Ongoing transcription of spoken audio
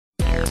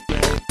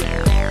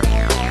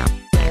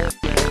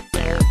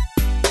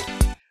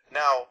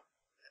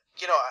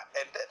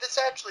this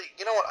actually,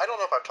 you know what? I don't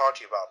know if I've talked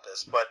to you about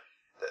this, but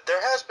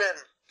there has been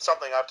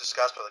something I've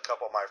discussed with a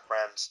couple of my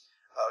friends,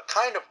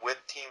 kind of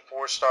with Team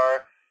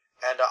 4-Star,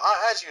 and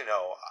as you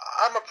know,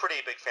 I'm a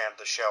pretty big fan of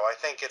the show. I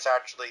think it's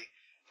actually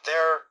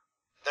their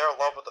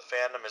love with the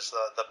fandom is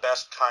the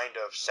best kind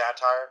of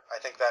satire. I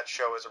think that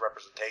show is a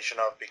representation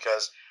of,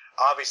 because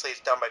obviously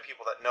it's done by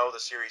people that know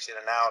the series in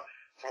and out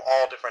from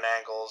all different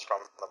angles, from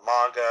the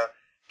manga,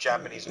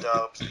 Japanese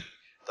dubs,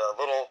 the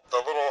little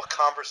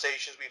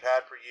conversations we've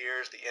had for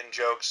years, the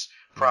in-jokes,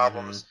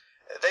 problems.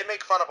 They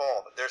make fun of all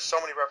of it. There's so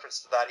many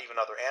references to that,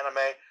 even other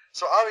anime.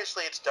 So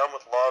obviously it's done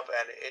with love,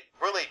 and it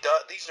really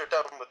does. These are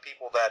done with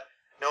people that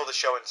know the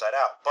show inside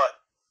out. But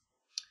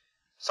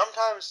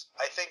sometimes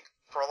I think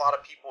for a lot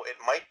of people it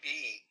might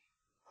be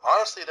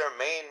honestly their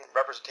main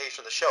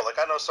representation of the show. Like,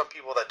 I know some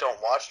people that don't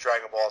watch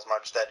Dragon Ball as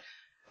much, that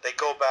they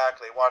go back,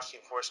 they watch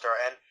Team 4-Star,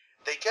 and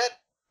they get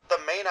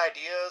the main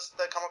ideas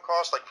that come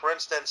across. Like, for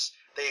instance,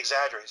 they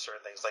exaggerate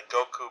certain things, like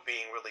Goku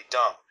being really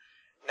dumb.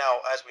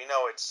 Now, as we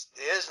know, it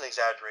is an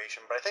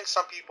exaggeration, but I think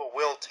some people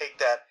will take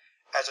that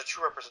as a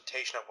true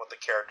representation of what the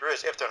character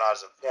is, if they're not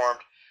as informed.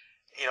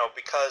 You know,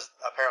 because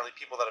apparently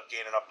people that have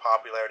gained enough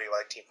popularity,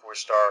 like Team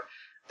 4-Star,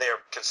 they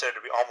are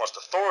considered to be almost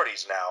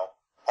authorities now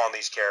on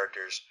these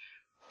characters.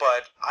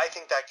 But I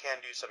think that can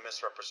do some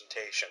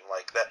misrepresentation,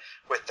 like that.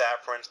 With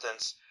that, for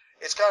instance,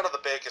 it's kind of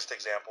the biggest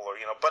example, or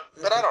but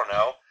I don't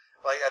know.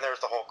 Like, and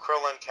there's the whole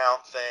Krillin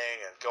count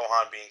thing, and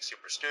Gohan being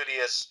super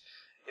studious.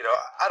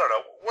 I don't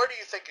know. Where do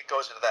you think it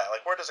goes into that?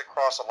 Like, where does it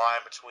cross a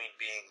line between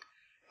being,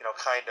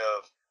 kind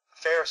of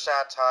fair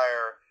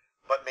satire,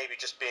 but maybe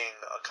just being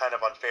kind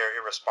of unfair,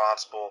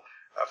 irresponsible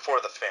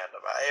for the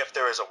fandom, if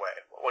there is a way?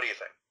 What do you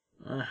think?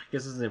 I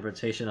guess it's the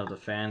interpretation of the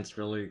fans,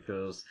 really,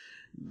 because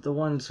the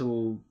ones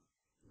who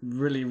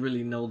really,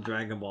 really know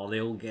Dragon Ball,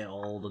 they'll get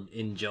all the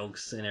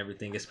in-jokes and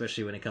everything,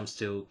 especially when it comes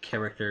to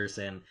characters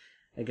and,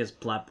 I guess,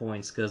 plot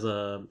points, because,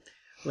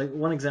 like,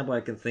 one example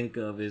I can think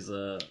of is,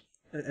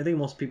 I think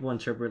most people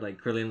interpret, like,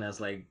 Krillin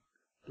as, like,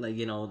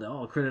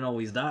 Krillin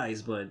always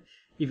dies, but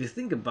if you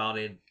think about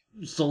it,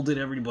 so did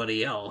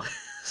everybody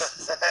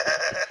else.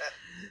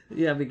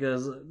 Yeah,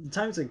 because the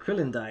times that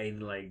Krillin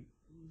died, like,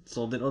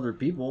 so did other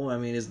people. I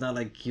mean, it's not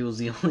like he was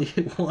the only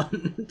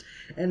one.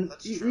 And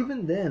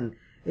even then,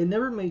 it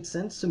never made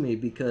sense to me,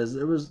 because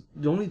there was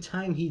the only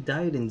time he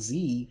died in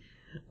Z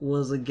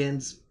was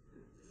against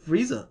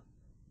Frieza.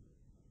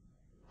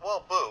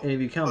 Well, Boo. And if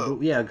you count Boo,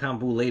 yeah, count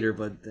Boo later,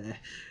 but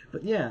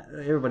yeah,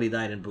 everybody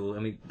died in Boo. I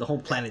mean, the whole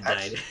planet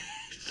died.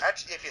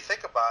 Actually, if you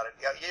think about it,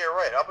 yeah, you're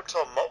right. Up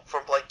until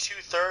from like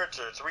 2/3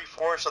 or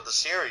 3/4 of the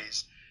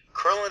series,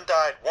 Krillin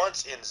died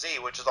once in Z,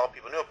 which is all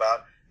people knew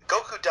about.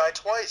 Goku died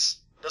twice.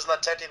 Doesn't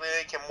that technically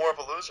make him more of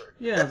a loser?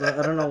 Yeah,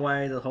 I don't know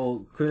why the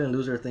whole Krillin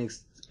loser thing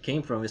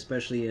came from,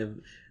 especially if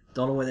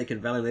the only way they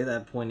could validate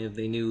that point if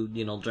they knew,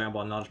 Dragon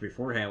Ball knowledge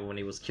beforehand when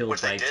he was killed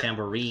by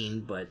Tambourine,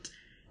 but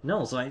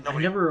no, so I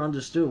never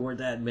understood where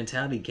that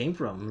mentality came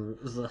from.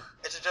 Is it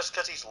just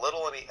because he's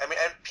little and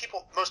and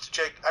people,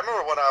 I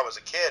remember when I was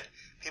a kid,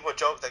 people would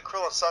joke that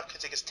Krillin sucked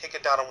because he gets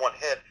taken down in one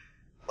hit.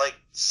 Like,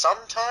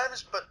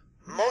 sometimes, but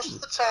most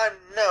of the time,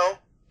 no.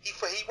 He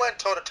went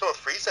toe-to-toe with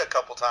Frieza a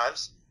couple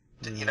times.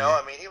 He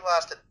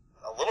lasted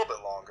a little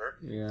bit longer.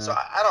 Yeah. So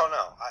I don't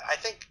know.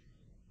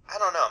 I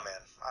don't know,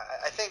 man.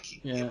 I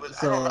think it was.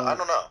 So, I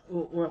don't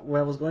know. Where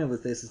I was going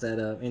with this is that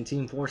in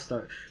Team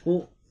 4-Star,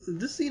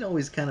 this scene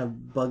always kind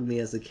of bugged me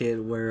as a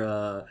kid, where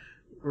I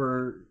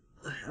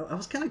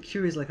was kind of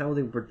curious, like, how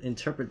they would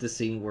interpret this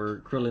scene where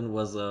Krillin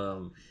was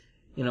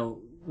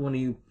when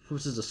he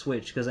pushes the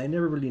switch, because I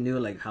never really knew,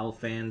 like, how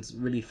fans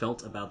really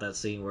felt about that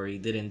scene where he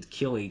didn't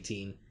kill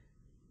 18.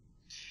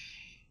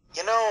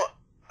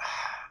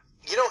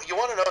 You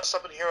want to know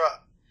something here?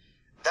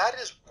 That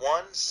is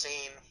one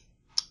scene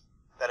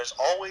that has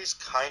always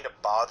kind of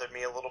bothered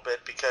me a little bit,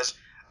 because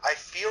I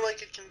feel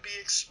like it can be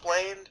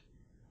explained,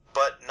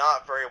 but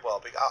not very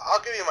well.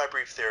 I'll give you my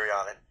brief theory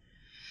on it.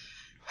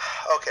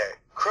 Okay,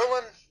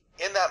 Krillin,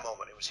 in that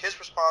moment, it was his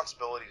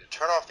responsibility to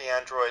turn off the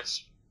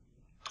androids,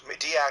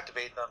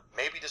 deactivate them,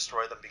 maybe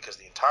destroy them, because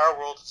the entire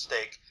world's at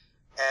stake.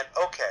 And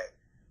okay,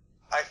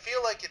 I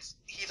feel like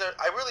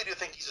I really do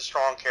think he's a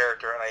strong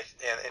character,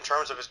 and in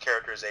terms of his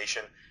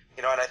characterization,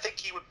 and I think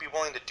he would be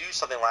willing to do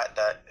something like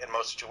that in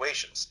most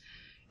situations.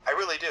 I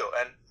really do,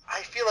 and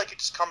I feel like it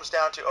just comes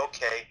down to,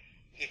 okay,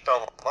 he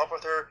fell in love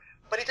with her,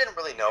 but he didn't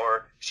really know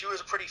her. She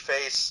was a pretty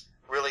face,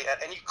 really,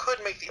 and you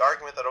could make the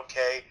argument that,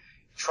 okay,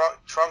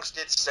 Trunks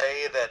did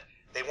say that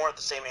they weren't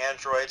the same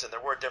androids, and there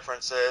were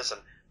differences,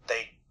 and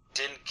they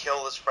didn't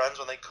kill his friends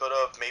when they could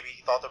have. Maybe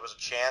he thought there was a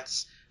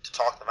chance to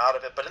talk them out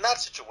of it, but in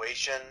that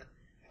situation,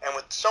 and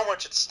with so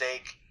much at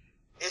stake,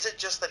 is it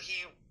just that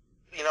he,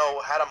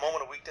 had a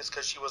moment of weakness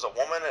because she was a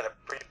woman and a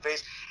pretty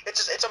face?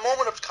 It's a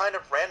moment of kind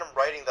of random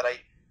writing that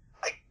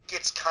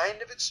it's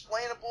kind of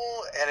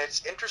explainable and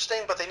it's interesting,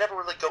 but they never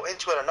really go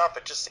into it enough.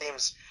 It just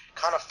seems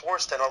kind of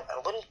forced and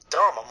a little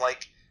dumb. I'm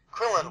like,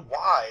 Krillin,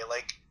 why?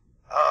 Like,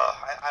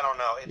 I don't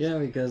know.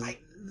 Because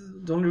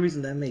the only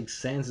reason that makes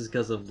sense is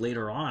because of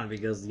later on,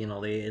 because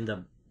they end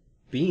up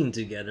being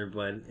together,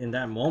 but in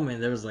that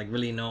moment there was like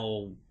really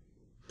no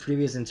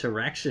previous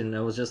interaction. It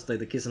was just like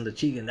the kiss on the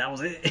cheek, and that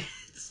was it.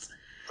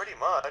 Pretty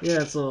much.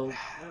 Yeah, so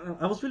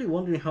I was really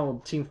wondering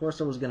how Team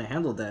 4-Star was gonna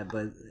handle that,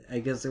 but I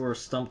guess they were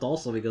stumped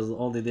also because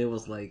all they did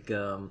was like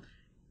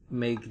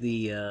make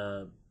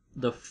the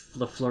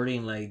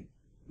flirting like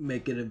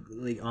make it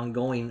like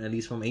ongoing, at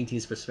least from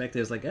 18's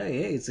perspective. It's like,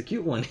 hey, it's a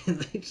cute one.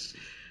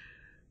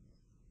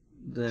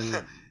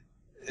 Then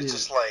It's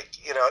just like,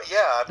 yeah,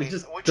 I mean,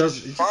 which is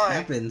it just fine.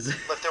 happens.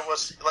 Like there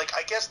was, like,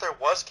 I guess there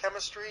was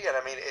chemistry, and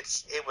I mean,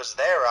 it was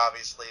there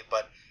obviously,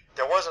 but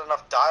there wasn't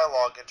enough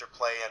dialogue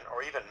interplay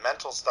or even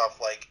mental stuff.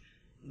 Like,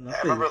 Nothing.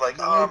 I remember, like,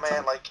 oh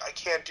man, like I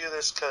can't do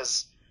this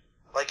because,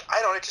 like,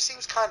 I don't. It just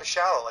seems kind of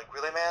shallow. Like,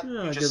 really, man,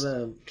 Yeah, you just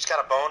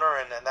got a boner,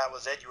 and that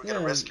was it. You were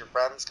gonna risk your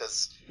friends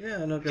because,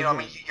 yeah, no, I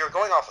mean, you're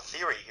going off a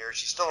theory here.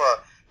 She's still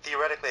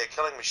theoretically a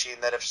killing machine.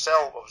 That if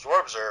Cell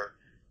absorbs her,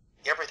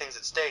 everything's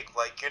at stake.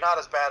 Like, you're not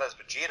as bad as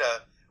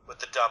Vegeta with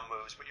the dumb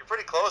moves, but you're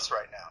pretty close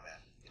right now, man.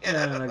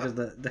 Yeah, because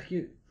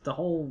the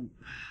whole,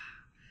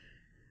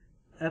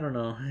 I don't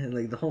know,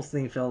 like the whole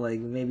thing felt like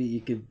maybe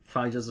you could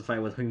probably justify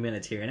it with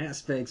humanitarian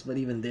aspects, but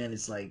even then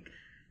it's like,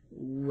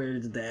 where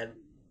did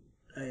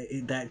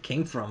that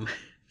came from?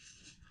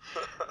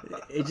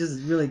 It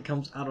just really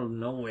comes out of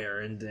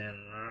nowhere, and then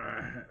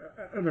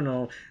I don't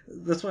know.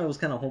 That's why I was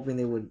kind of hoping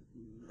they would.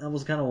 I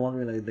was kind of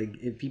wondering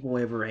like if people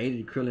ever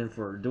hated Krillin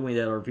for doing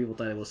that, or people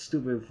thought it was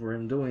stupid for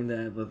him doing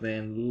that. But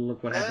then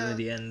look what happened in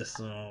the end.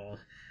 So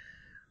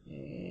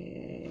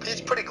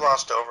it's pretty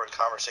glossed over in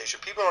conversation.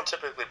 People don't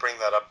typically bring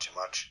that up too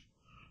much.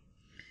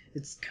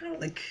 It's kind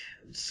of like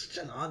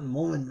such an odd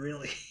moment,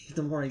 really.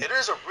 The more it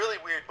is a really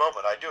weird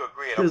moment. I do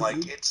agree, and I'm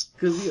like, it's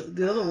because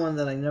the other one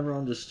that I never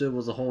understood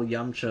was the whole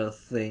Yamcha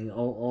thing.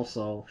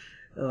 Also,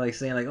 like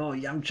saying like, "Oh,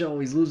 Yamcha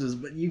always loses,"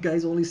 but you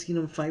guys only seen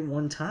him fight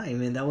one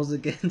time, and that was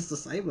against the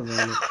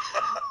Saibamen.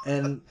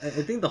 And I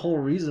think the whole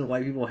reason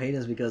why people hate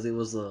him is because it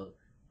was a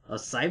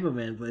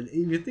Saibaman. But if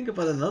you think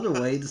about it another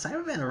way, the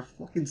Saibamen are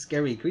fucking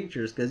scary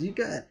creatures because you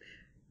got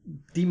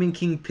Demon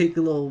King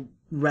Piccolo,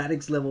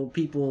 Radix level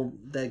people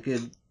that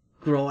could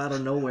grow out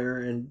of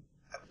nowhere and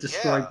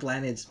destroy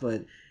planets,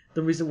 but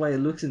the reason why it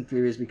looks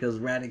inferior is because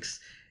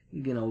Radix,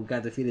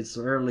 got defeated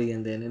so early,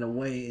 and then in a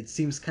way it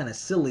seems kind of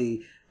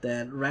silly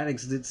that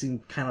Radix did seem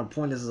kind of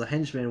pointless as a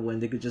henchman when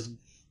they could just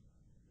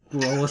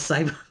grow a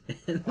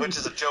Cyberman. Which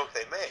is a joke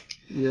they make.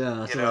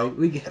 Yeah,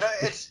 we get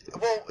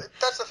well,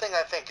 that's the thing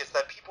I think is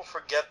that people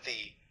forget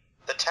the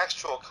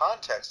textual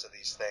context of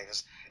these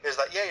things. Is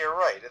that you're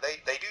right.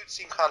 They do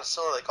seem kind of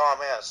silly, like, oh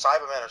man,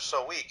 Cybermen are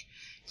so weak.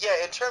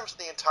 Yeah, in terms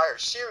of the entire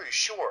series,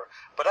 sure.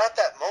 But at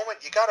that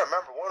moment, you got to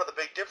remember one of the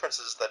big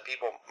differences that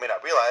people may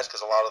not realize,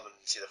 because a lot of them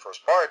didn't see the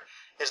first part,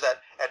 is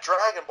that at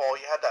Dragon Ball,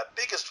 you had that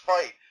biggest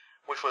fight,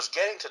 which was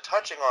getting to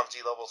touching on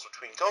Z levels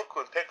between Goku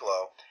and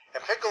Piccolo.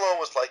 And Piccolo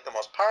was like the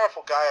most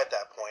powerful guy at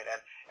that point,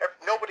 and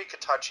nobody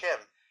could touch him.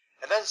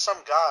 And then some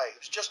guy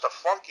who's just a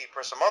flunky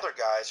for some other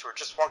guys who are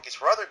just flunkies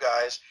for other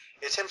guys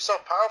is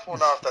himself powerful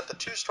enough that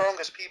the two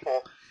strongest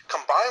people,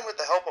 combined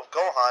with the help of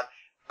Gohan,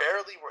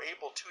 barely were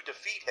able to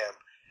defeat him.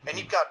 And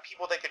you've got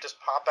people that could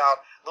just pop out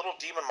little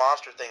demon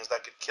monster things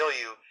that could kill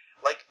you.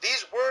 Like,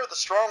 these were the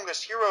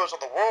strongest heroes in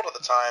the world at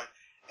the time,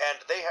 and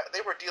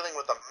they were dealing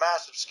with a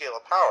massive scale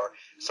of power.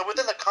 So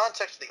within the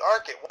context of the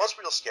arc, it was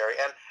real scary.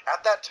 And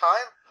at that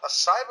time, a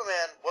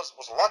Saibaman was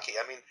lucky.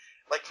 I mean,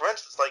 like, for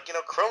instance, like,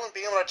 Krillin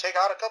being able to take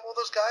out a couple of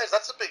those guys,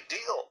 that's a big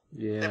deal.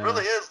 Yeah. It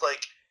really is,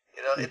 like,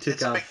 it's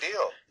a big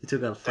deal. He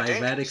took out 5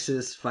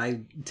 Radixes,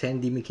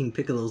 10 Demon King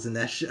Piccolos in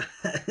that shot.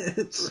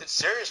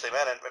 Seriously,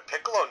 man, and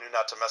Piccolo knew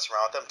not to mess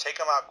around with them. Take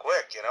them out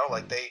quick,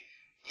 like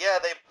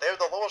they're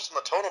the lowest on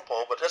the totem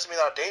pole, but it doesn't mean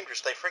they're not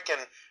dangerous. They can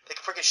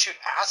freaking shoot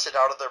acid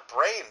out of their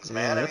brains,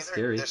 man. That's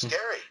scary. They're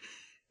scary.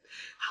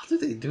 How do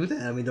they do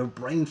that? I mean, their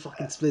brain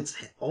fucking splits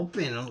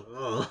open.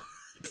 Ugh.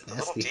 The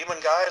little demon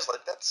guys,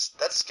 like that's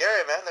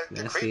scary, man.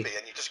 They're creepy,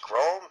 and you just grow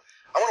them.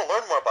 I want to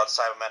learn more about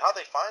Cybermen, how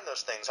they find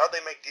those things, how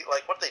they make,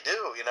 like, what they do,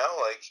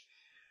 like.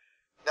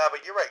 No,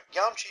 but you're right,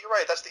 Yamcha. You're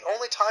right. That's the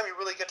only time you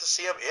really get to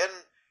see him in.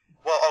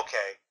 Well,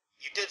 okay,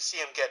 you did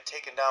see him get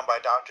taken down by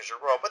Dr.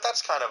 Gero, but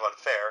that's kind of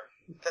unfair.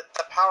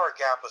 The power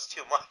gap was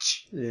too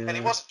much, and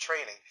he wasn't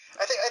training.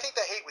 I think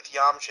the hate with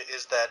Yamcha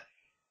is that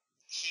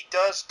he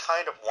does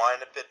kind of whine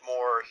a bit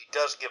more. He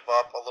does give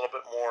up a little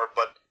bit more,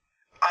 but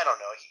I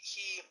don't know.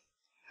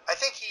 I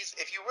think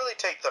if you really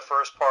take the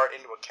first part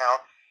into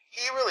account,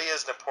 he really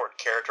is an important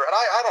character, and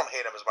I don't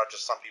hate him as much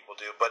as some people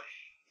do, but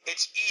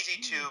it's easy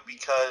to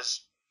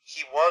because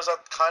he was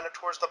kind of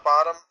towards the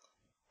bottom,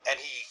 and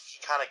he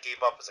kind of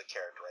gave up as a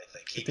character, I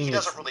think. He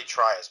doesn't really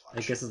try as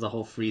much. I guess it's the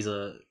whole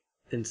Frieza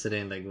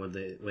incident, like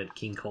with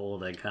King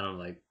Cold, like kind of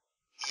like.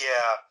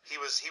 Yeah, he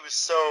was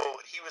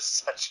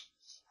such,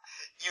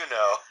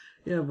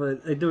 Yeah,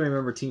 but I do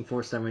remember Team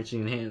 4-Star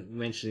mentioning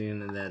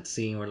in that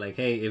scene where, like,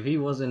 hey, if he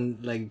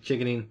wasn't, like,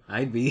 chickening,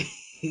 I'd be.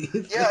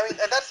 Yeah, I mean,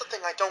 and that's the thing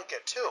I don't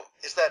get, too,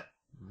 is that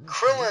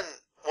Krillin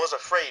was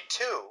afraid,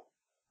 too,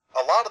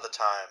 a lot of the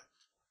time,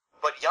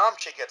 but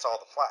Yamcha gets all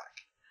the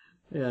flack.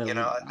 Yeah, You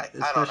know, I don't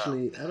know.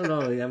 especially I don't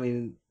know. I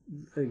mean,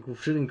 like,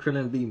 shouldn't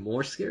Krillin be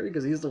more scary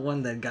because he's the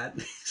one that got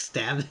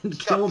stabbed and He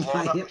got killed by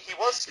blown up. him? He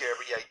was scared,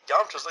 but yeah,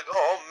 Yamcha's like,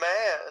 oh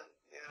man,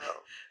 you know.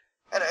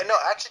 And no,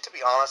 actually, to be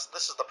honest,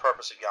 this is the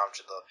purpose of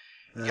Yamcha,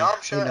 though. I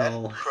Yamcha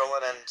and know,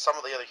 Krillin and some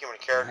of the other human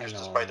I characters,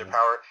 despite their know.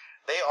 power,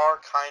 they are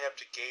kind of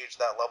to gauge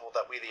that level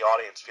that we, the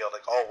audience, feel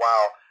like, oh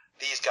wow,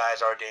 these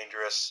guys are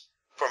dangerous.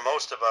 For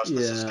most of us,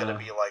 this is going to Yeah,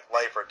 be like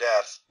life or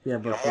death, yeah, you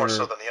but know, more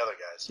so for than the other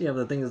guys. yeah, but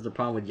the thing is, the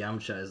problem with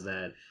Yamcha is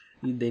that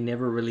they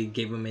never really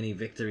gave him any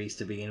victories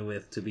to begin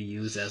with to be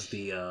used as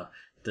the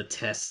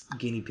test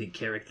guinea pig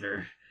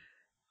character.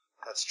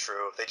 That's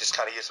true. They just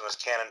kind of use him as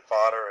cannon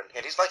fodder,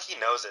 and he's like, he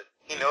knows it.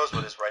 He knows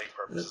what his writing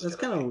purpose is That's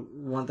going kind to be.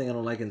 of one thing I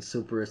don't like in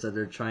Super is that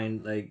they're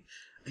trying like.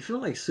 I feel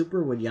like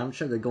Super with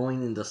Yamcha, they're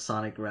going in the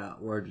Sonic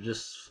route where they're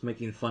just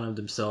making fun of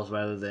themselves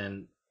rather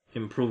than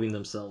improving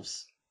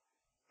themselves.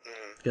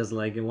 Mm. Because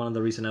like in one of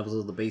the recent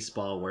episodes of the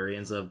baseball where he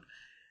ends up,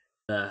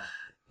 uh,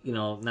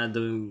 not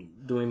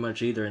doing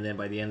much either, and then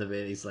by the end of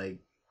it, he's like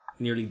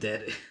nearly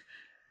dead.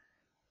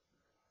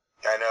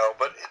 I know,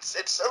 but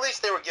it's at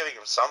least they were giving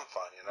him some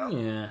fun,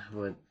 you know. Yeah,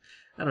 but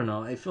I don't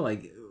know. I feel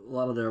like a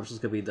lot of their episodes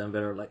could be done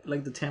better.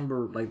 Like the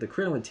Timber, like the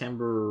Krillin with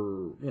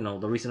Timber.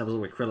 The recent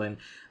episode with Krillin.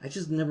 I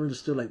just never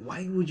understood like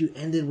why would you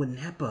end it with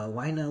Nappa?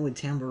 Why not with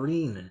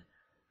Tambourine?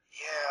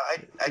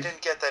 Yeah, I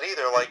didn't get that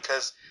either. Like,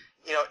 cause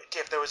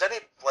if there was any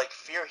like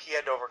fear he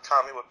had to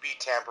overcome, it would be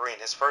Tambourine.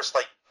 His first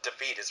like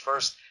defeat, his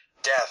first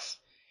death.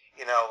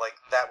 Like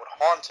that would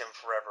haunt him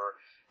forever.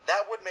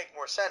 That would make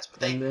more sense.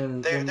 But And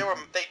then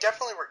they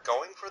definitely were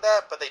going for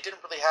that, but they didn't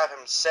really have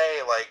him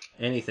say like,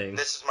 anything.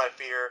 this is my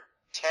fear.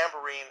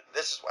 Tambourine.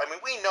 This is. I mean,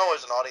 we know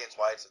as an audience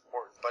why it's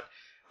important, but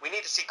we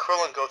need to see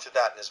Krillin go through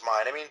that in his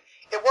mind. I mean,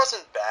 it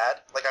wasn't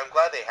bad. Like, I'm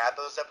glad they had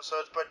those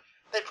episodes, but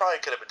they probably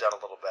could have been done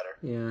a little better.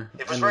 Yeah,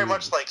 It was very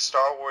much like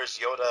Star Wars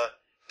Yoda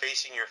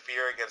facing your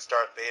fear against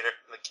Darth Vader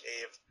in the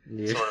cave,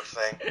 sort of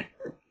thing.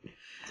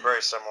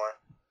 Very similar.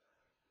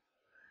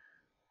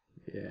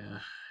 Yeah.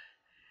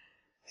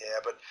 Yeah,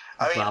 but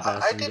I mean, Baba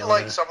I and did Yoda.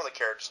 like some of the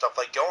character stuff.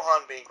 Like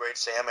Gohan being great,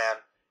 Saiyaman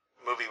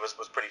movie was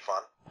pretty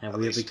fun. And at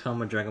we have least.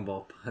 become a Dragon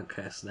Ball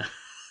podcast now.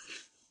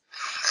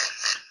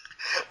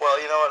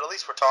 Well, you know what? At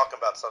least we're talking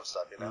about some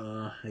stuff, you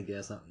know. I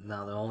guess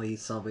now the only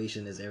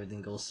salvation is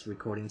everything goes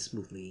recording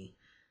smoothly.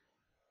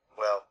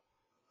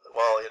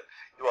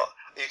 Well,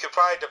 you could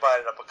probably divide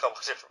it up a couple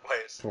of different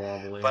ways.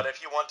 Probably. But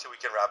if you want to, we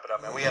can wrap it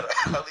up, man. We had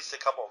at least a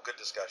couple of good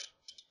discussions.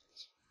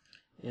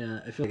 Yeah,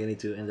 I feel like I need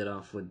to end it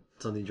off with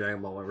something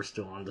Dragon Ball while we're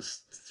still on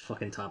this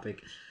fucking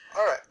topic.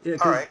 All right. Yeah,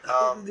 all right.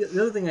 The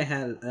other thing I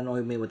had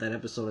annoyed me with that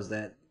episode is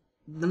that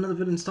none of the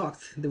villains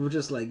talked. They were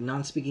just like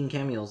non-speaking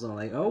cameos, and I'm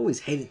like, I always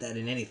hated that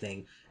in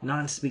anything.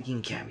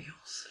 Non-speaking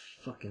cameos.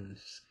 Fucking.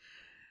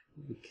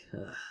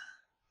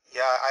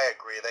 Yeah, I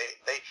agree.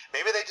 They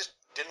maybe they just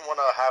didn't want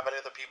to have any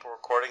of the people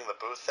recording the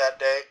booth that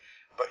day.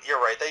 But you're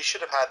right. They should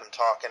have had them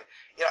talk, and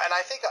and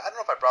I think I don't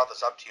know if I brought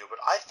this up to you, but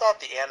I thought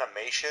the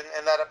animation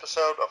in that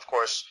episode, of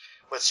course,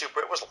 with Super,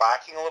 it was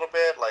lacking a little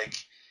bit. Like,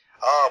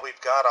 oh, we've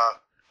got a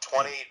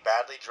 20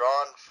 badly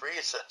drawn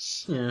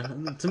freezes.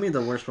 Yeah, to me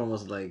the worst one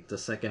was like the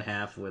second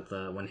half with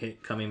when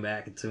Hit coming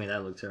back. To me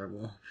that looked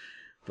terrible.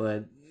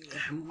 But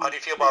how do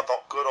you feel about the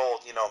good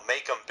old,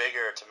 make them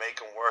bigger to make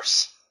them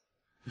worse?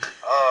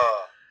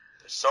 Oh,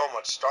 they're so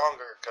much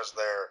stronger because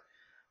they're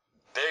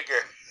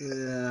bigger.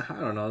 Yeah, I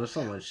don't know. There's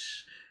so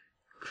much.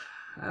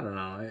 I don't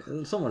know.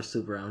 There's so much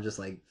Super. I'm just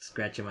like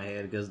scratching my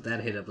head because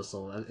that Hit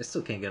episode. I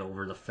still can't get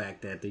over the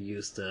fact that they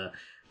used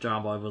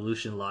Dragon Ball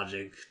Evolution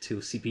logic to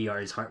CPR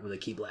his heart with a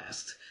ki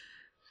blast.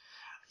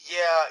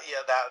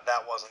 Yeah,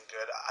 that wasn't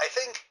good. I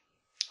think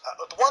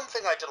the one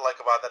thing I did like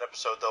about that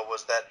episode though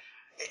was that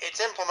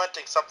it's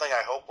implementing something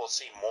I hope we'll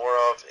see more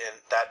of. In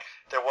that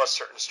there was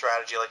certain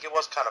strategy. Like it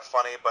was kind of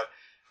funny, but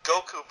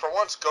Goku, for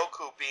once,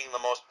 Goku being the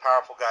most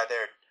powerful guy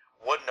there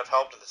wouldn't have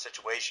helped in the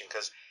situation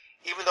because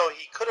even though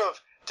he could have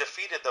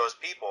defeated those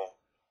people,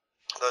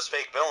 those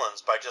fake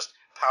villains, by just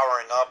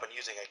powering up and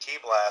using a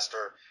ki blast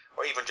or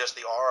even just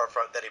the aura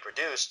that he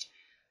produced,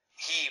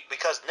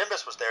 because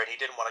Nimbus was there and he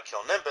didn't want to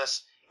kill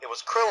Nimbus, it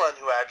was Krillin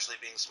who actually,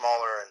 being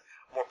smaller and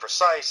more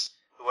precise,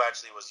 who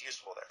actually was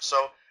useful there.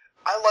 So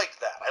I liked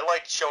that. I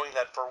liked showing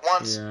that for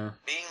once,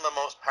 being the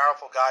most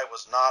powerful guy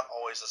was not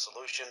always the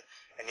solution.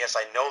 And yes,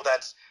 I know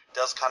that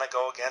does kind of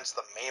go against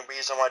the main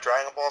reason why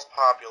Dragon Ball is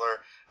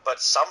popular, but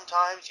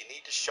sometimes you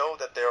need to show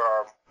that there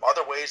are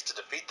other ways to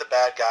defeat the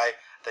bad guy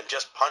than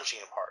just punching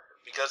him harder.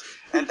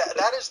 And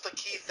that is the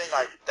key thing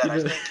I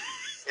think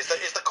is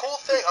the cool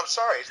thing. I'm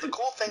sorry, it's the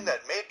cool thing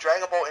that made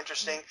Dragon Ball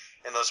interesting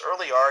in those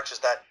early arcs is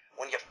that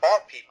when you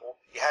fought people,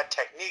 you had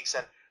techniques,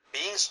 and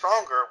being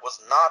stronger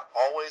was not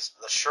always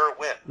the sure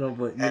win. No,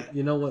 but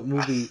you know what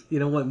movie? You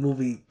know what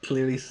movie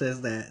clearly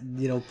says that?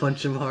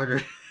 Punch him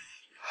harder.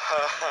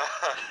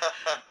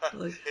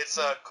 It's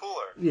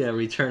Cooler. Yeah,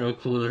 Return of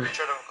Cooler.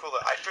 Return of Cooler.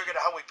 I figured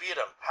out how we beat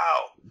him.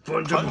 How?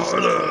 Punch him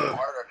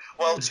harder.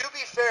 Well, to be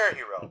fair,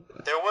 Hero,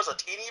 there was a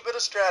teeny bit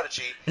of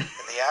strategy in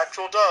the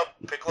actual dub.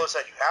 Piccolo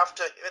said you have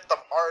to hit them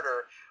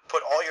harder,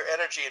 put all your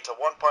energy energy into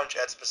one punch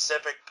at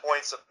specific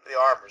points of the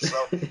armor.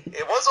 So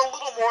it was a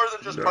little more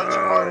than just punch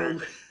him harder,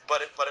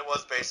 but it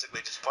was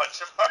basically just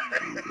punch him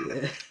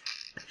harder. Yeah.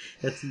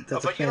 That's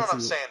but you know what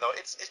I'm saying, though.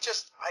 It's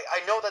just I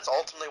know that's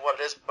ultimately what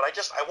it is, but I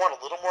want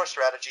a little more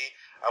strategy.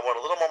 I want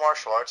a little more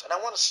martial arts, and I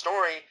want a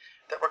story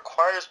that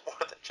requires more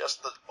than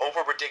just the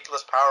over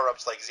ridiculous power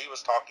ups like Z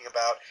was talking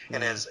about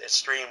in his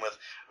stream with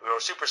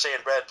Super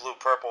Saiyan Red, Blue,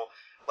 Purple.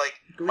 Like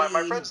my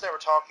friends and I were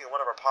talking in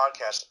one of our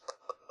podcasts.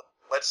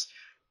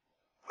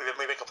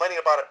 We've been complaining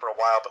about it for a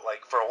while, but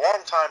like for a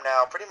long time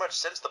now, pretty much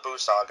since the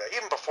Buu saga,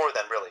 even before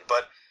then, really.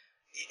 But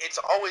it's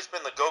always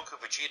been the Goku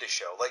Vegeta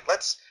show. Like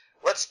let's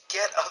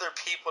get other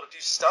people to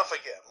do stuff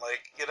again.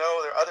 Like there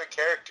are other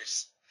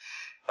characters.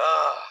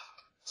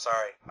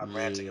 Sorry, I'm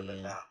ranting a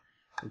bit now.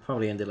 We'll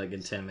probably end it like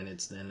in 10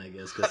 minutes then, I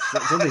guess, because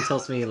something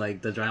tells me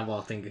like the Dragon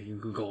Ball thing you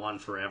could go on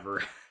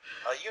forever.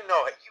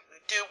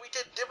 Dude,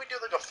 did we do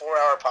like a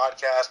 4-hour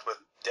podcast with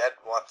Dead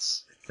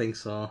once? I think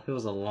so. It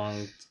was a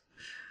long.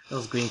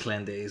 Those Green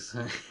Clan days.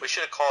 We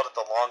should have called it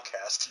the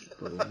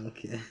Longcast.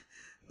 Okay.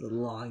 The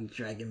long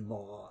Dragon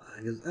Ball.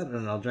 I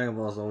don't know. Dragon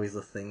Ball is always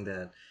the thing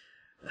that.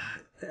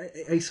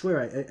 I swear,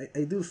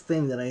 I do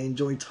think that I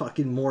enjoy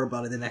talking more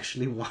about it than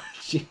actually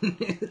watching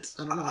it.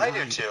 I don't know why. I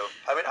do too.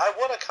 I mean, I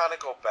want to kind of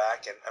go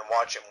back and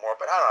watch it more,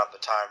 but I don't have the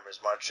time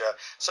as much.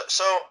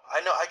 So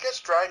I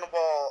guess Dragon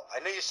Ball. I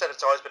know you said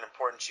it's always been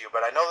important to you,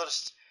 but I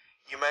noticed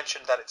you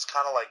mentioned that it's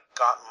kind of like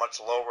gotten much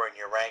lower in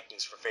your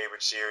rankings for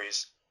favorite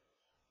series.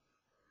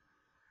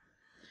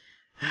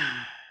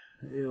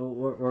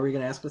 What were we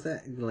gonna ask with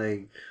that?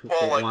 Like,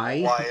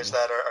 why? Why is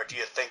that, or do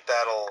you think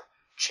that'll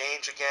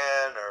change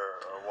again, or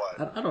what?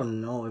 I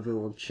don't know if it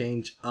will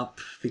change up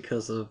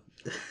because of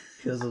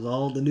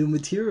all the new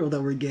material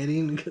that we're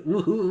getting.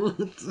 Woohoo!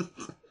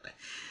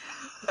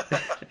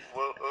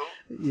 Woohoo!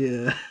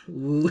 Yeah,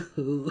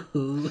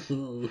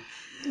 woohoo!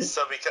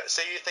 So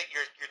you think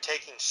you're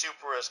taking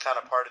Super as kind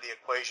of part of the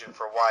equation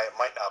for why it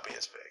might not be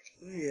as big?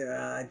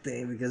 Yeah, I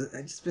think because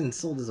I've just been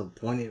so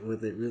disappointed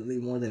with it, really,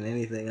 more than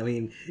anything. I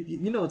mean,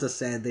 it's a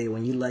sad day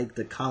when you like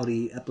the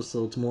comedy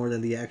episodes more than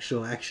the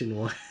actual action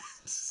ones.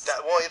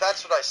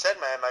 That's what I said,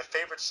 man. My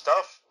favorite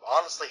stuff,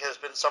 honestly, has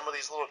been some of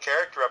these little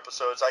character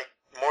episodes,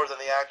 more than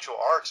the actual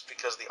arcs,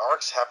 because the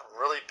arcs haven't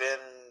really been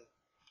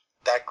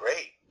that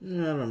great.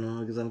 I don't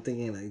know, because I'm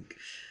thinking, like...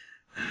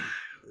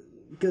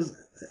 Because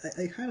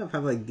I kind of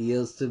have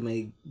ideas to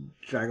make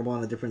Dragon Ball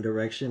in a different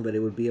direction, but it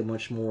would be a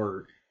much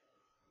more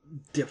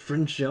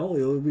different show.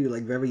 It would be,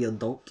 like, very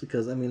adult,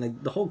 because, I mean,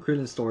 like, the whole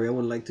Krillin story, I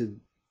would like to...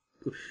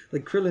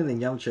 Like, Krillin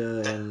and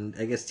Yamcha, and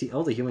I guess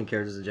all the human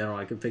characters in general,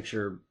 I could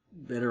picture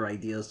better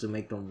ideas to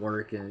make them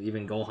work, and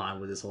even Gohan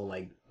with this whole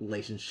like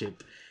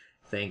relationship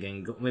thing,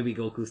 and maybe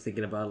Goku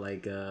thinking about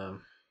like I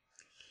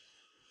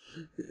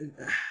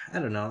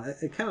don't know.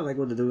 I kind of like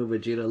what they're doing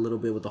with Vegeta a little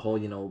bit with the whole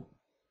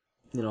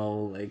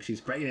like she's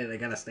pregnant, I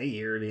gotta stay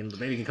here, and the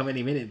baby can come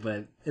any minute.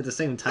 But at the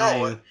same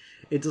time,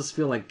 it does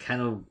feel like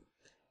kind of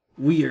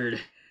weird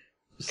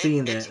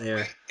seeing that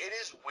there. It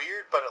is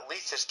weird, but at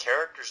least his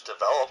character's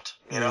developed.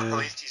 At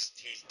least he's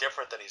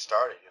different than he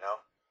started.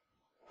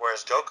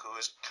 Whereas Goku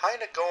is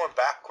kind of going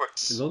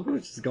backwards. Goku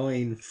is just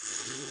going.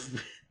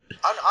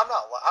 I'm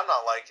not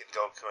liking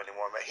Goku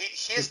anymore, man.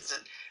 He is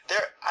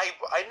there.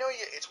 I know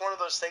you. It's one of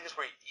those things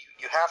where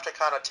you have to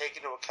kind of take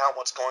into account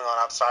what's going on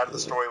outside of the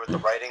story with the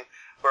writing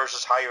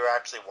versus how you're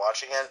actually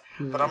watching it.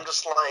 But I'm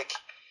just like,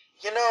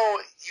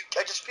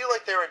 I just feel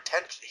like they're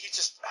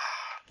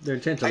they're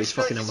intentionally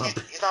fucking him up.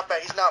 He's not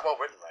bad. He's not well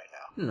written right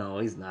now. No,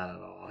 he's not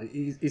at all.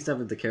 He's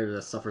definitely the character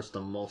that suffers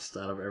the most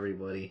out of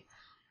everybody.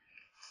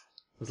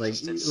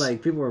 It's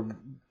like people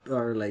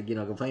are like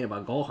complaining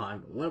about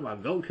Gohan, but what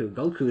about Goku?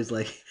 Goku is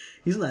like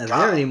he's not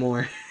there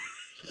anymore.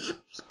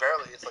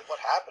 Barely. It's like what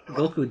happened to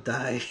him? Goku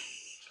died.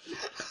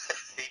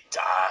 He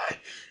died.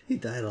 He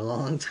died a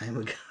long time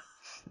ago.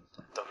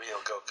 The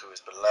real Goku has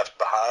been left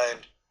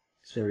behind.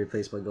 He's been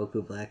replaced by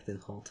Goku Black the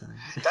whole time.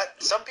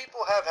 Some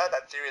people have had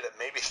that theory that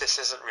maybe this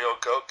isn't real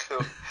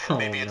Goku.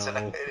 Maybe it is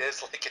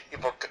like an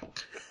evil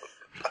Goku.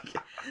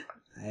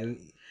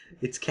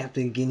 It's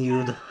Captain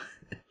Ginyu.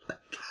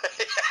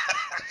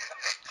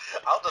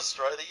 I'll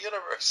destroy the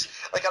universe.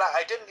 Like, and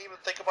I didn't even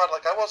think about it.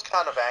 Like, I was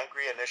kind of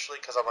angry initially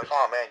because I'm like,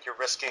 oh man, you're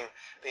risking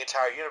the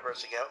entire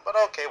universe again. But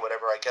okay,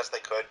 whatever. I guess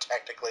they could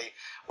technically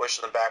wish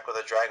them back with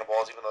the Dragon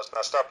Balls, even though it's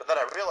messed up. But then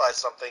I realized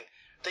something.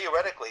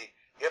 Theoretically,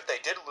 if they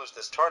did lose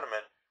this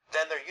tournament,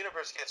 then their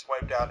universe gets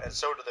wiped out, and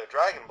so do their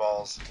Dragon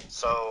Balls.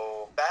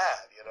 So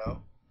bad,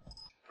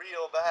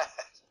 real bad.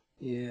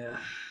 Yeah.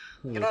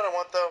 You know what I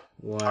want though?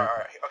 What? All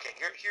right. Okay.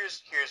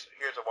 Here's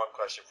a one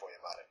question for you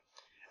about it.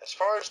 As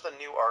far as the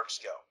new arcs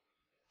go,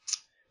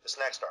 this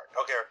next arc,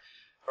 okay,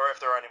 or if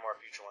there are any more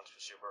future ones for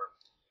Super,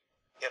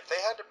 if they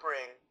had to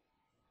bring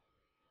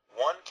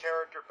one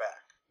character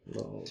back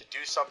to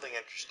do something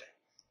interesting,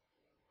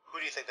 who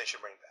do you think they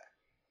should bring back?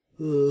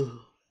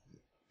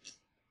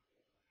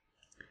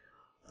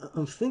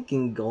 I'm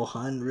thinking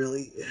Gohan,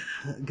 really,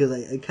 because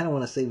I kind of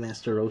want to say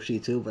Master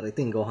Roshi too, but I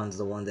think Gohan's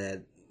the one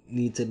that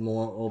needs it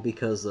more, all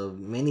because of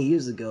many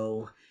years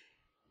ago,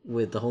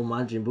 with the whole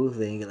Majin Buu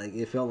thing, like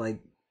it felt like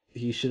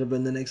he should have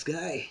been the next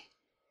guy.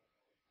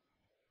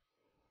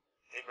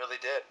 It really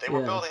did. They were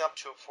Yeah. building up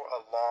to it for a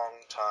long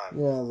time.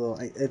 Yeah, well,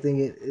 I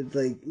think it's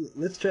like,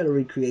 let's try to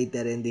recreate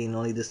that ending,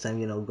 only this time,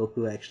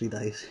 Goku actually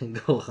dies and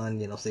Gohan,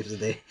 saves the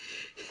day.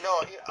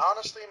 No,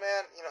 honestly,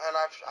 man, and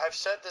I've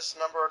said this a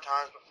number of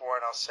times before,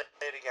 and I'll say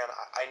it again.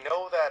 I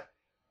know that,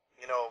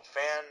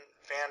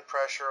 fan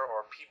pressure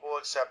or people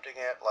accepting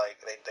it,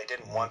 like they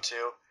didn't want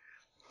to,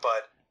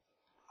 but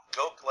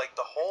like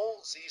the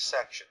whole Z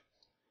section,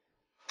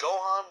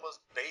 Gohan was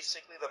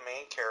basically the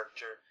main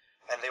character,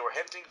 and they were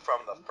hinting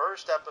from the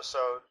first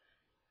episode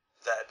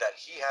that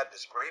he had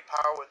this great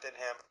power within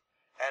him,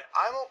 and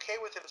I'm okay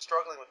with him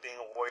struggling with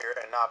being a warrior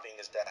and not being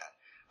his dad.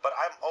 But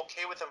I'm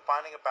okay with him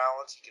finding a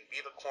balance. He can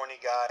be the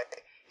corny guy,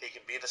 he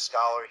can be the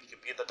scholar, he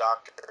can be the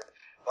doctor,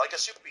 like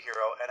a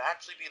superhero, and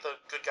actually be the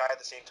good guy at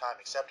the same time,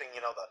 accepting,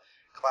 the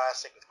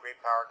classic, with great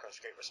power comes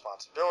great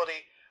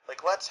responsibility.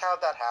 Like, let's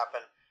have that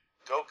happen.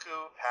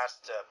 Goku has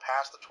to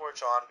pass the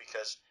torch on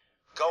because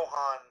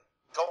Gohan,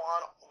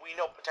 we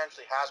know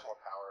potentially has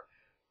more power.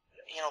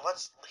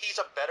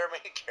 He's a better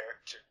main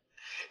character.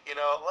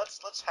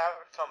 Let's have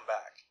it come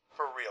back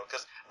for real.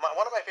 Because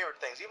one of my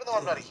favorite things, even though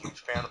I'm not a huge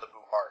fan of the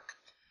Buu arc,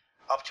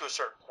 up to a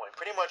certain point,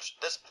 pretty much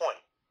this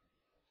point,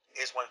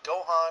 is when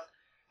Gohan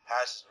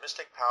has his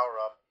mystic power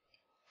up,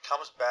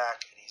 comes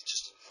back, and he's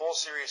just in full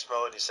serious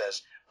mode, and he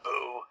says,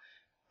 "Boo,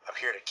 I'm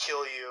here to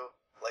kill you."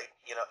 Like,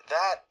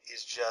 that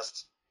is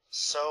just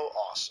so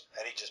awesome.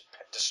 And he just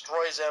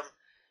destroys him.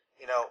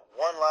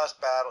 One last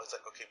battle. It's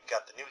like, okay, we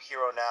got the new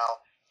hero now.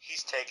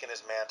 He's taken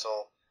his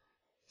mantle.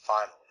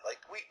 Finally.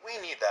 Like, we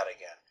need that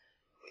again.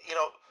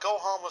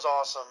 Gohan was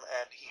awesome,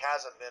 and he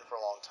hasn't been for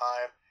a long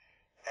time.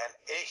 And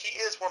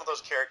he is one of those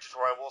characters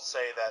where I will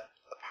say that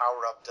the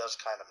power-up does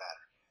kind of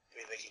matter.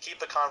 I mean, they can keep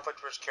the conflict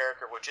for his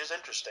character, which is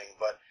interesting,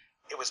 but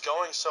it was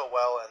going so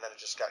well, and then it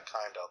just got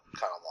kind of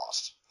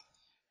lost.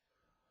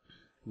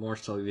 More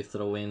so if you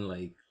throw in,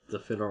 like,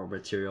 the filler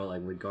material,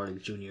 like with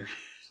Garlic Jr.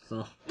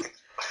 So...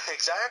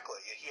 Exactly.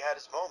 He had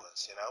his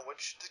moments,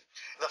 which...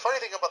 The funny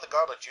thing about the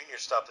Garlic Jr.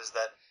 stuff is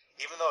that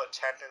even though it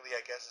technically,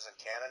 I guess, isn't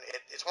canon,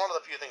 it's one of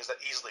the few things that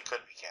easily could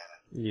be canon.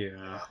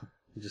 Yeah.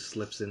 It just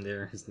slips in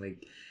there. It's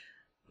like,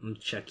 I'm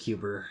Chuck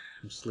Huber.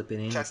 I'm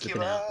slipping in, Chuck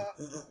slipping Huber. out.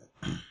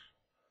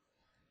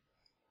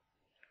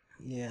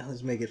 Yeah,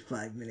 let's make it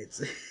 5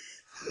 minutes. well,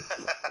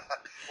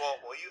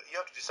 you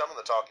have to do some of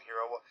the talking,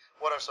 Hero.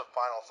 What are some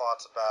final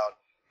thoughts about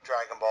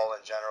Dragon Ball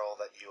in general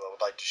that you would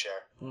like to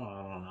share? Oh,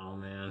 I don't know,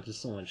 man.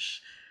 Just so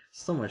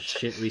much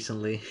shit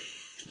recently.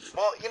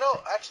 Well,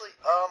 actually,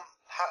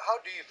 how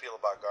do you feel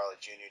about Garlic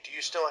Jr.? Do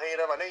you still hate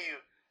him? I know you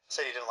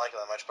said you didn't like him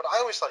that much, but I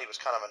always thought he was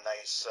kind of a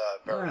nice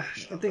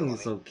variation. I think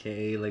it's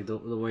okay. Like, the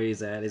way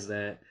he's at is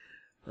that,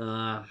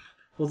 well,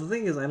 the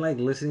thing is, I like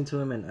listening to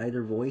him in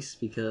either voice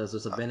because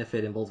there's a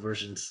benefit in both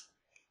versions.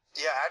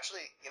 Yeah,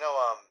 actually,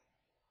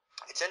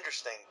 it's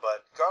interesting,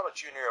 but Garlic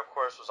Jr., of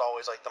course, was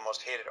always like the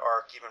most hated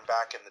arc, even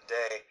back in the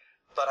day.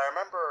 But I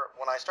remember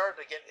when I started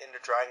to get into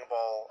Dragon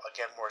Ball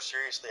again more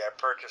seriously, I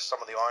purchased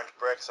some of the orange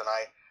bricks, and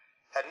I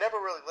had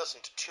never really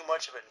listened to too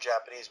much of it in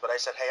Japanese, but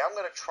I said, hey, I'm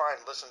going to try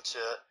and listen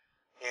to,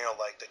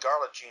 like the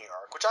Garlic Jr.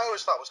 arc, which I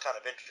always thought was kind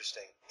of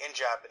interesting in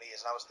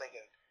Japanese, and I was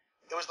thinking,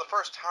 it was the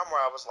first time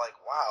where I was like,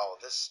 wow,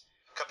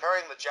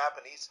 comparing the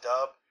Japanese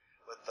dub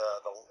with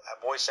the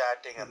voice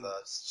acting and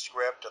the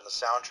script and the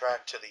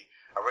soundtrack to the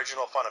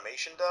original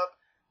Funimation dub,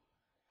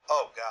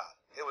 oh god,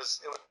 it was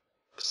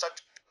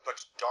such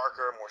much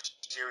darker, more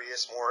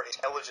serious, more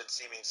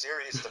intelligent-seeming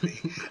series to me,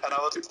 and I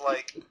was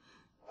like,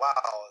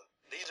 wow,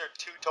 these are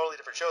two totally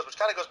different shows, which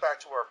kind of goes back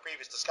to our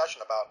previous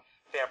discussion about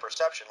fan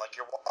perception. Like,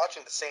 you're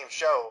watching the same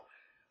show,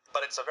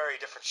 but it's a very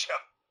different show.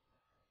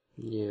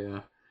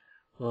 Yeah.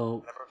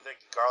 Well, I remember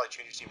thinking Garlic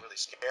Jr. seemed really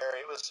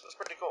scary. It was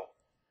pretty cool.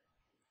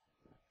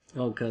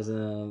 Oh, because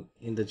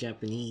in the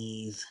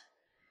Japanese,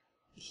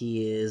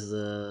 he is,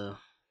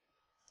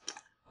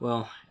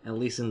 well, at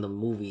least in the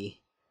movie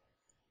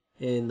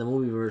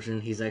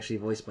version, he's actually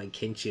voiced by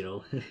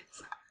Kenshiro.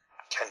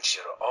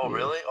 Kenshiro. Oh, Yeah.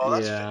 really? Oh,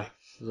 that's yeah. fitting.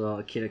 So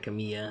Akira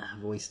Kamiya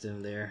voiced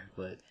him there,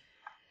 but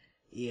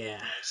yeah.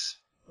 Nice.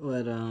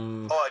 But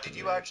Oh, did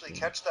you actually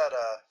catch that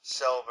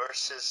Cell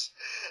versus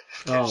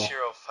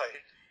Kenshiro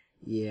fight?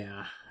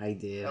 Yeah, I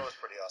did. That was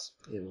pretty awesome.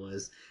 It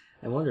was.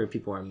 I wonder if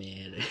people are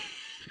mad.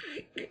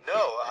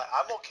 No,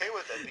 I'm okay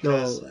with it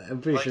because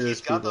I'm pretty sure he's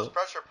got people... those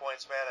pressure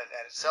points, man,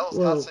 and Cell's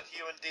got some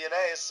human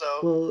DNA, so...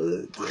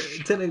 Well,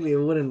 technically it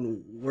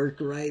wouldn't work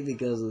right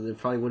because it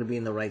probably wouldn't be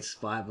in the right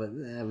spot, but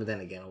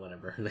then again,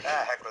 whatever.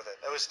 Heck with it.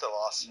 It was still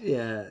awesome.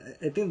 Yeah,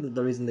 I think that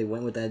the reason they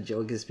went with that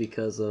joke is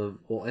because of,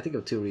 well, I think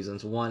of two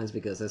reasons. One is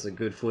because there's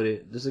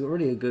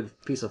already a good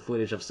piece of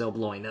footage of Cell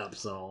blowing up,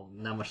 so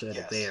not much to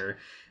edit there.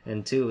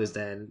 And two is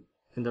that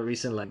in the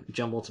recent, like,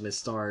 Jump Ultimate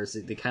Stars,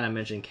 they kind of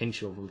mention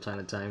Kenshiro from time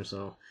to time,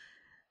 so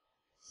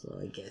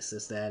I guess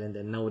it's that, and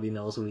then nobody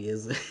knows who he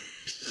is. They'll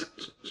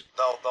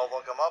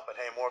look him up, and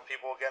hey, more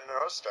people will get into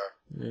Roadstar.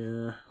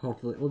 Yeah,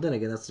 hopefully. Well, then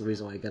again, that's the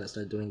reason why I gotta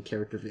start doing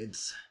character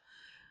vids.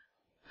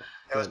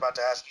 I was about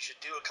to ask, you should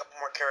do a couple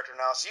more character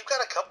analysis. You've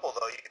got a couple,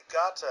 though. You've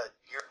got,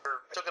 you're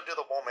still going to do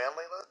the Wool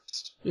Manly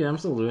list? Yeah, I'm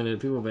still doing it.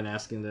 People have been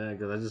asking that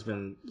because I've just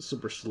been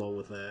super slow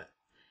with that.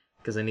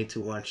 Because I need to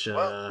watch,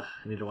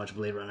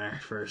 Blade Runner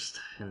first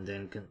and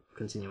then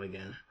continue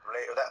again.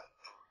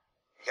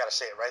 You gotta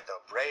say it right,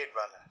 though. Blade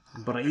Runner.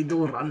 Blade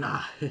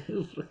Runner.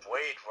 Blade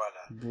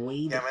Runner.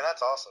 Blade. Yeah, I mean,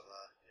 that's awesome.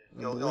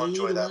 You'll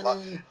enjoy that a lot.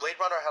 Blade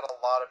Runner had a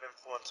lot of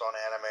influence on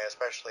anime,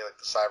 especially like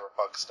the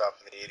cyberpunk stuff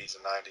in the 80s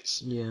and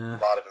 90s. Yeah.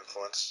 A lot of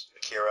influence.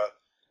 Akira,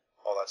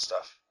 all that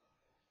stuff.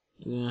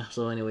 Yeah,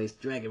 so anyways,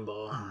 Dragon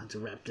Ball, to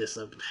wrap this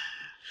up.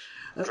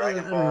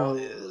 Dragon Ball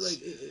is...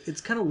 Like,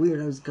 it's kind of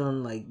weird I was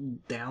gone, like,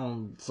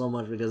 down so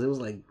much because it was,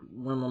 like,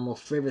 one of my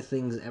most favorite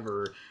things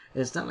ever.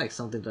 It's not like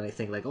something that I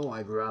think, like, oh,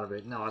 I grew out of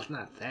it. No, it's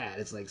not that.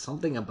 It's like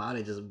something about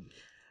it just...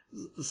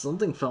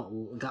 Something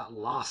got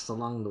lost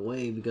along the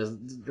way because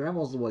Dragon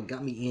Ball's what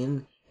got me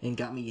in and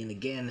got me in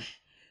again.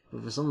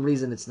 But for some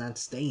reason, it's not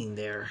staying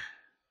there.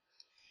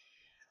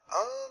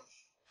 I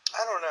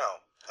don't know.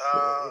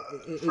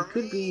 It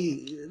could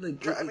be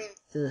like it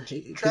could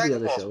be Dragon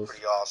other Ball's shows.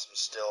 pretty awesome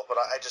still, but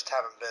I just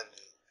haven't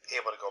been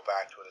able to go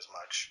back to it as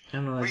much. I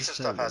don't know. Recent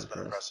stuff hasn't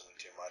been impressing me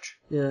too much.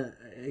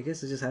 Yeah, I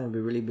guess I just haven't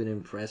really been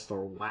impressed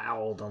or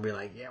wowed. I'll be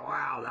like, yeah,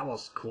 wow, that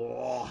was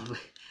cool.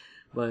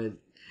 But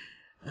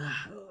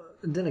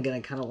then again, I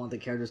kind of want the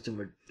characters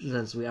to,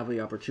 since we have the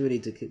opportunity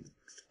to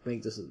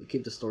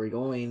keep the story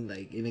going.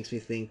 Like, it makes me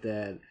think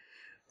that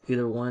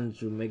either one,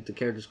 to make the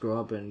characters grow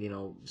up, and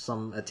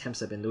some attempts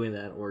have been doing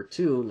that, or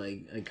two,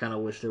 like, I kind of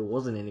wish there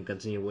wasn't any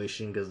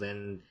continuation because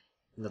then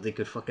they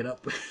could fuck it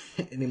up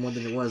any more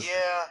than it was.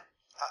 Yeah,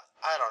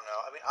 I don't know.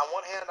 I mean, on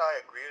one hand,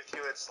 I agree with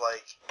you. It's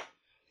like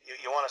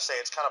you want to say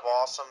it's kind of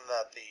awesome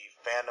that the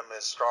fandom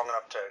is strong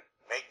enough to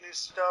make new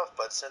stuff,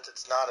 but since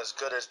it's not as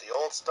good as the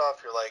old stuff,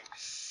 you're like,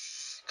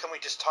 can we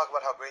just talk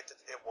about how great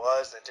it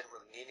was and it didn't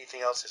really need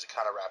anything else because it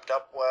kind of wrapped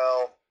up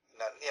well?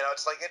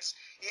 It's like it's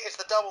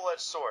the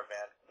double-edged sword,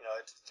 man.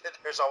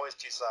 There's always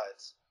two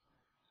sides.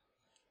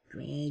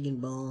 Dragon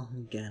Ball,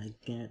 gotta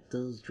get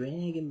those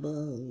Dragon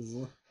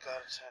Balls.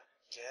 Gotta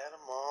get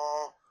them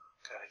all.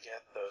 Gotta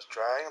get those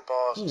Dragon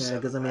Balls. Yeah,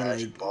 because I mean,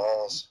 like,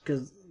 balls.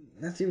 Because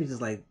that series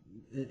is like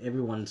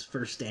everyone's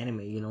first anime.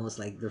 It's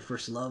like their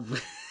first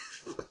love.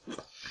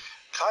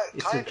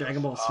 It's a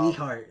Dragon Ball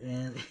sweetheart,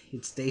 and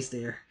it stays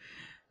there.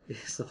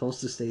 It's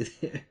supposed to stay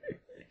there.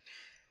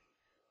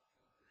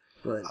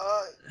 But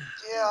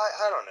yeah,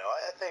 I don't know.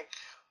 I think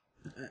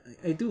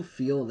I do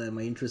feel that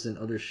my interest in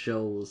other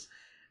shows,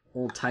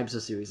 all types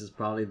of series, is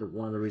probably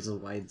one of the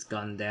reasons why it's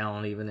gone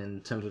down, even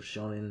in terms of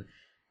shonen.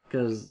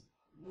 Because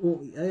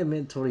I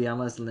admit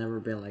Toriyama has never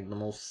been like the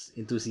most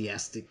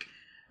enthusiastic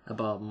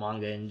about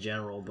manga in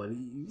general, but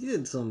he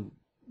did some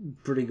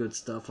pretty good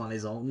stuff on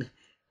his own.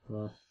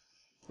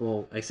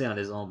 Well, I say on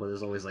his own, but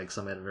there's always like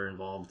some editor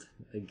involved,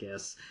 I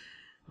guess.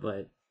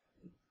 But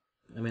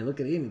I mean, look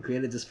at him. He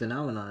created this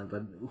phenomenon,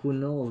 but who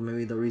knows?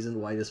 Maybe the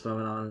reason why this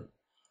phenomenon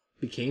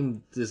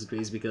became this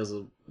great is because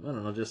of, I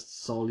don't know,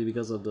 just solely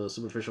because of the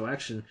superficial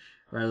action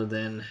rather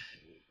than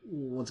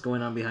what's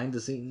going on behind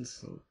the scenes.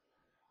 So.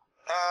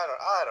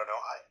 I don't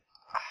know.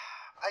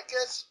 I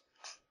guess,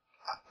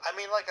 I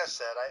mean, like I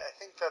said, I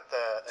think that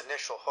the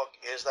initial hook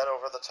is that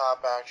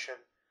over-the-top action,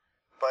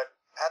 but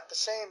at the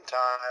same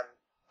time,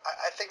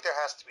 I think there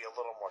has to be a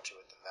little more to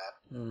it than that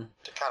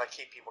to kind of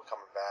keep people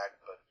coming back,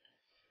 but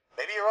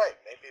maybe you're right.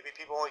 Maybe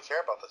people only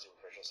care about the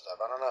superficial stuff.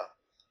 I don't know.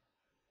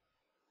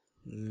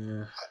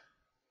 Yeah.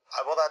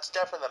 Well, that's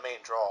definitely the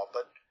main draw,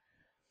 but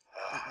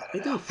I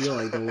do feel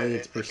like the way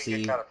it's perceived. It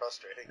can get kind of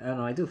frustrating. I don't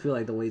know. I do feel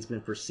like the way it's been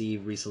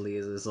perceived recently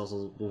is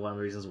also one of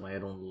the reasons why I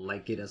don't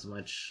like it as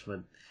much. But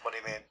what do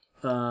you mean?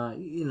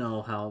 You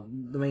know how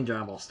the main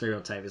Dragon Ball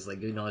stereotype is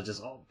like, it's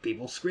just all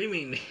people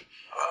screaming.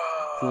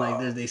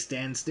 Like they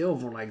stand still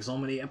for like so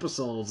many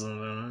episodes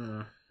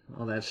and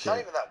all that shit. It's not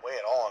even that way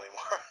at all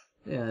anymore.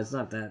 Yeah, it's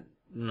not that.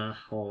 No,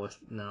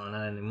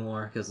 not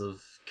anymore because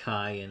of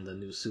Kai and the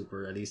new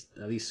Super. At least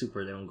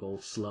Super they don't go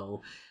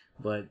slow,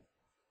 but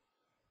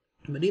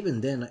even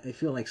then, I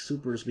feel like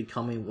Super is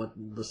becoming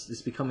the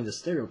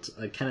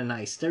stereotype,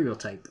 canonized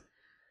stereotype.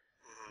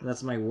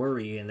 That's my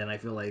worry, and then I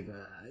feel like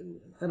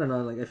I don't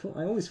know. Like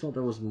I always felt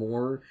there was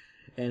more,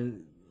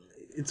 and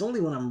it's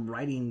only when I'm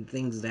writing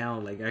things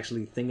down, like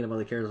actually thinking about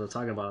the characters I'm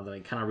talking about, that I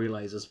kind of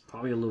realize there's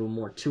probably a little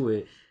more to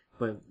it.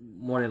 But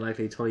more than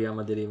likely,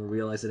 Toriyama didn't even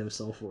realize it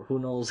himself, or who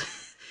knows?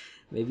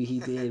 Maybe he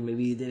did,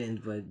 maybe he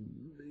didn't. But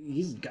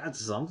he's got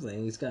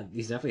something. He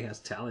definitely has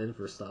talent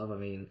for stuff. I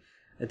mean,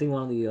 I think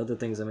one of the other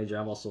things that made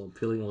Dragon Ball so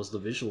appealing was the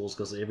visuals,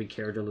 because every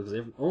character looks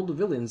all the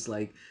villains,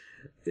 like,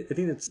 I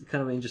think that's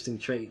kind of an interesting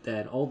trait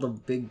that all the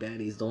big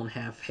baddies don't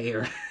have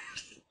hair.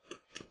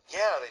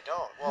 Yeah, they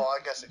don't. Well, I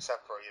guess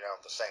except for,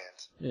 the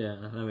Saiyans.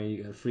 Yeah, I mean,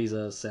 you got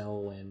Frieza,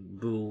 Cell, and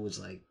Boo. It's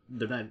like,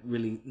 they're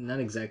not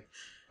exact.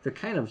 They're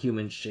kind of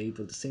human shape,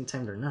 but at the same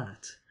time, they're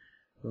not.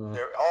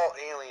 They're all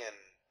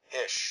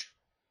alien-ish.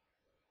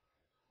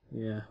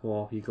 Yeah,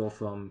 well, you go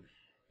from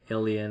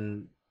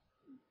Alien,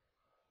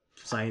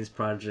 Science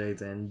Project,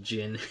 and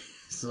Jin.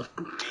 So.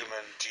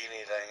 Demon,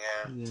 genie thing, yeah.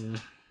 man. Yeah.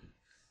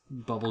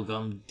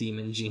 Bubblegum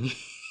Demon Genie.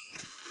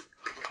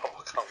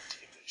 Bubblegum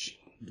Demon Genie.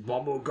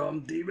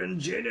 Bubblegum Demon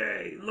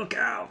Genie! Look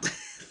out!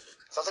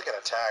 Sounds like an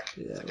attack.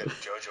 Yeah. It's like a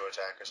JoJo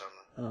attack or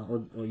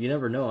something. Well, you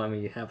never know. I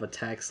mean, you have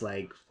attacks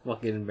like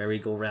fucking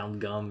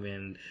merry-go-round gum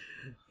and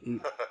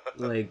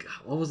like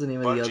what was the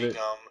name of the Bungee other?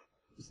 gum.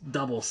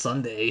 Double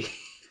Sunday.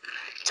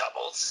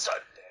 Double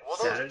Sunday. Well,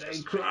 those Saturday are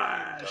just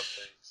Crash.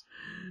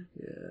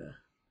 Yeah.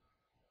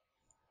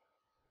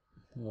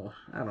 Well,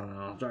 I don't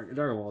know. Dragon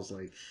Ball's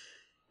like,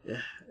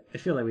 I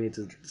feel like we need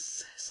to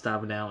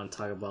stop now and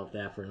talk about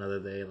that for another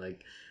day.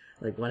 Like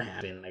what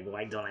happened? Like,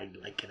 why don't I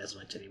like it as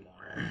much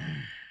anymore?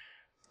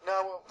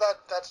 No, well,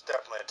 that's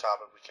definitely a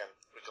topic we can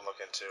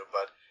look into.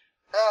 But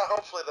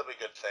hopefully there'll be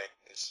good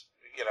things.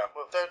 You know,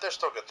 well, there's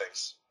still good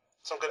things.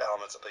 Some good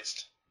elements at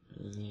least.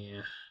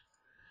 Yeah.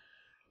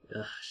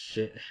 Ugh,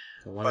 shit.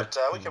 But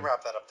we can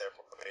wrap that up there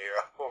for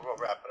here. We'll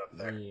wrap it up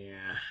there.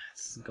 Yeah,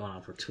 it's gone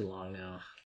on for too long now.